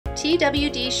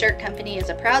TWD Shirt Company is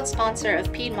a proud sponsor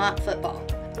of Piedmont football.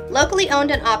 Locally owned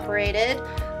and operated,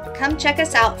 come check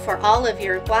us out for all of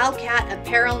your Wildcat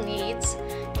apparel needs,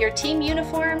 your team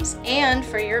uniforms, and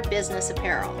for your business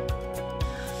apparel.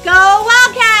 Go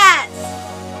Wildcats!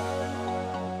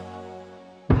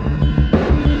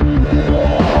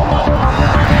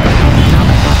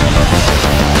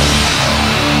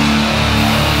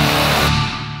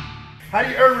 How do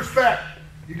you earn respect?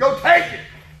 You go take it.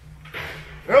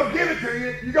 They don't give it to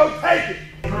you, you go take it.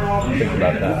 Think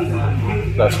about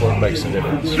that. That's what makes a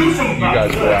difference. You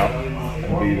guys go out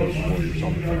and be those warriors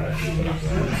on the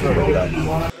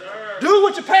field. Do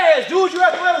what your pass, do what your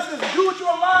athleticism, do what your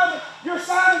alignment, your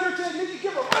sign, your technique. You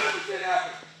give 100%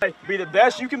 effort. Hey, be the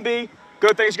best you can be.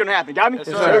 Good things are going to happen. Got me? Yes,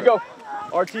 so sir. here we go.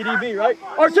 RTDB, right?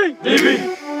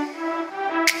 RTDB.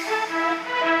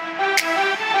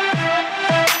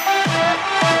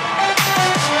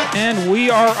 And we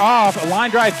are off. A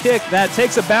line drive kick that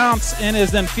takes a bounce and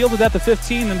is then fielded at the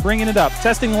 15 and bringing it up.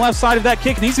 Testing the left side of that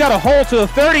kick, and he's got a hole to the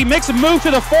 30, makes a move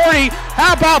to the 40.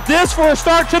 How about this for a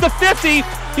start to the 50?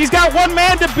 He's got one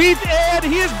man to beat, and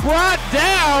he is brought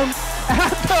down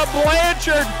at the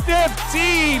Blanchard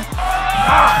 15.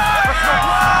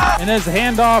 And his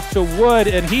handoff to Wood,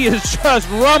 and he is just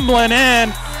rumbling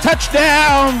in.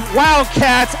 Touchdown,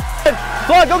 Wildcats.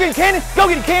 Go on, go get it, Cannon. Go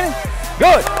get it, Cannon.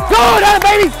 Good. Good, at it,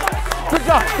 baby. Good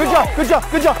job, good job, good job,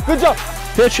 good job, good job.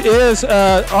 Pitch is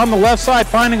on the left side,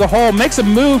 finding a hole, makes a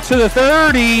move to the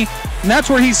 30, and that's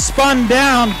where he's spun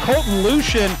down. Colton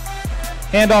Lucian,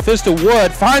 handoff is to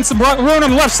Wood, finds some room on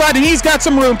the left side, and he's got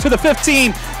some room to the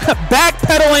 15,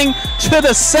 backpedaling to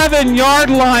the 7-yard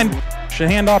line.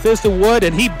 Handoff is to Wood,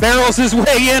 and he barrels his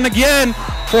way in again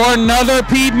for another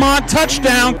Piedmont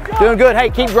touchdown. Doing good. Hey,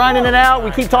 keep grinding it out.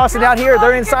 We keep tossing it out here.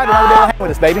 They're inside. They're not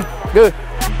going to be able to hang with us, baby. Good.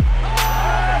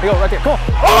 Here you go, right there. Come on.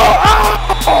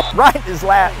 Oh! Right in his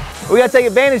lap. We got to take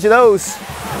advantage of those.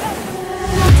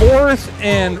 4th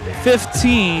and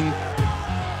 15.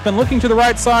 Been looking to the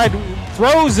right side,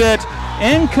 throws it,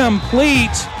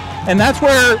 incomplete, and that's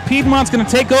where Piedmont's going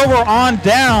to take over on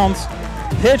downs.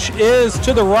 Pitch is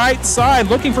to the right side,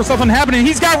 looking for something happening.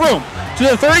 He's got room to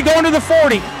the 30, going to the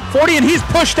 40, and he's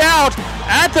pushed out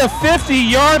at the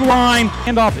 50-yard line.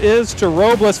 Handoff is to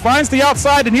Robles, finds the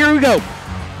outside, and here we go.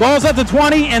 Ball's at the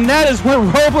 20, and that is where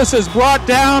Robles is brought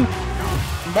down.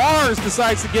 Mars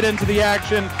decides to get into the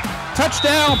action.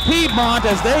 Touchdown Piedmont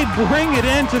as they bring it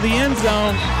into the end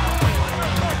zone.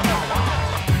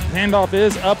 Handoff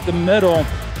is up the middle.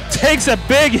 Takes a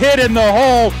big hit in the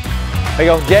hole. There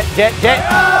you go, jet.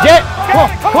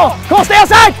 Come on, stay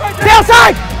outside,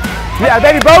 Yeah,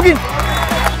 baby, Brogan.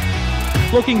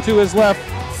 Looking to his left,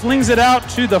 flings it out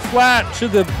to the flat, to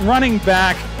the running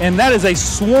back, and that is a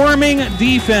swarming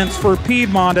defense for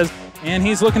Piedmont. And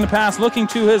he's looking to pass, looking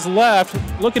to his left,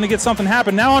 looking to get something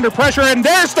happen. Now under pressure, and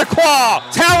there's the claw!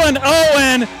 Talon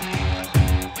Owen!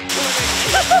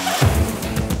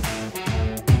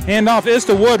 Handoff is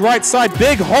to Wood, right side,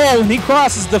 big hole, and he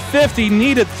crosses the 50,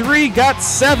 needed 3, got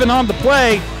 7 on the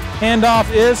play.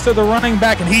 Handoff is to the running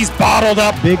back, and he's bottled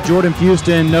up. Big Jordan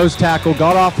Houston, nose tackle,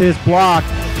 got off his block.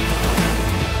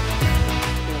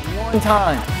 One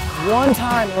time,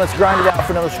 and let's grind it out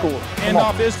for another score.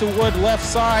 Handoff is to Wood, left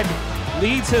side,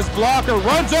 leads his blocker,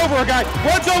 runs over a guy,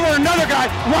 runs over another guy,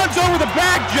 runs over the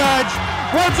back judge,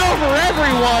 runs over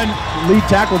everyone. Lead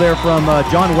tackle there from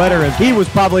John Wetter, as he was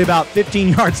probably about 15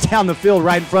 yards down the field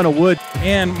right in front of Wood.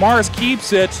 And Mars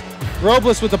keeps it.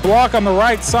 Robles with the block on the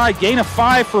right side, gain of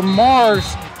 5 for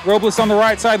Mars. Robles on the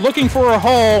right side looking for a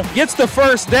hole, gets the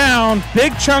first down.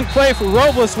 Big chunk play for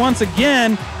Robles once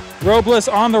again. Robles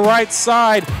on the right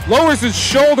side, lowers his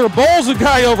shoulder, bowls a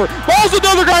guy over, bowls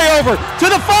another guy over, to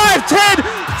the 5-10,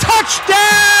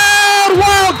 touchdown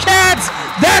Wildcats!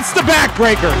 That's the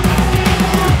backbreaker.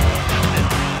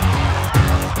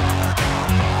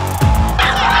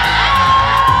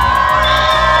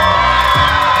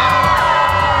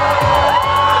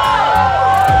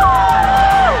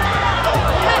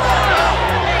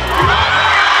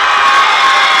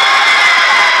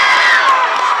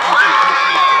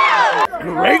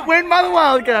 Great win by the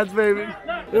Wildcats, baby.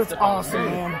 It's awesome,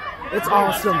 man. It's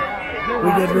awesome.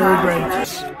 We did really great.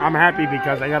 I'm happy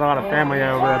because I got a lot of family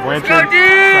over at Blanchard.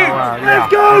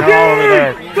 Let's go,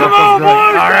 Dean! Come on, boys!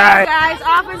 All right. Guys,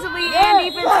 offensively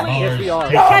and defensively. Yes, we are.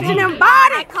 Catching them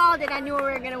body. I called it. I knew we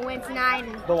were going to win tonight.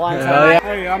 And The Lions.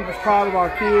 Hey, I'm just proud of our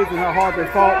kids and how hard they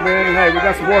fought, man. And hey, we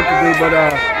got some work to do, but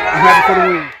I'm happy for the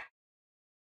win.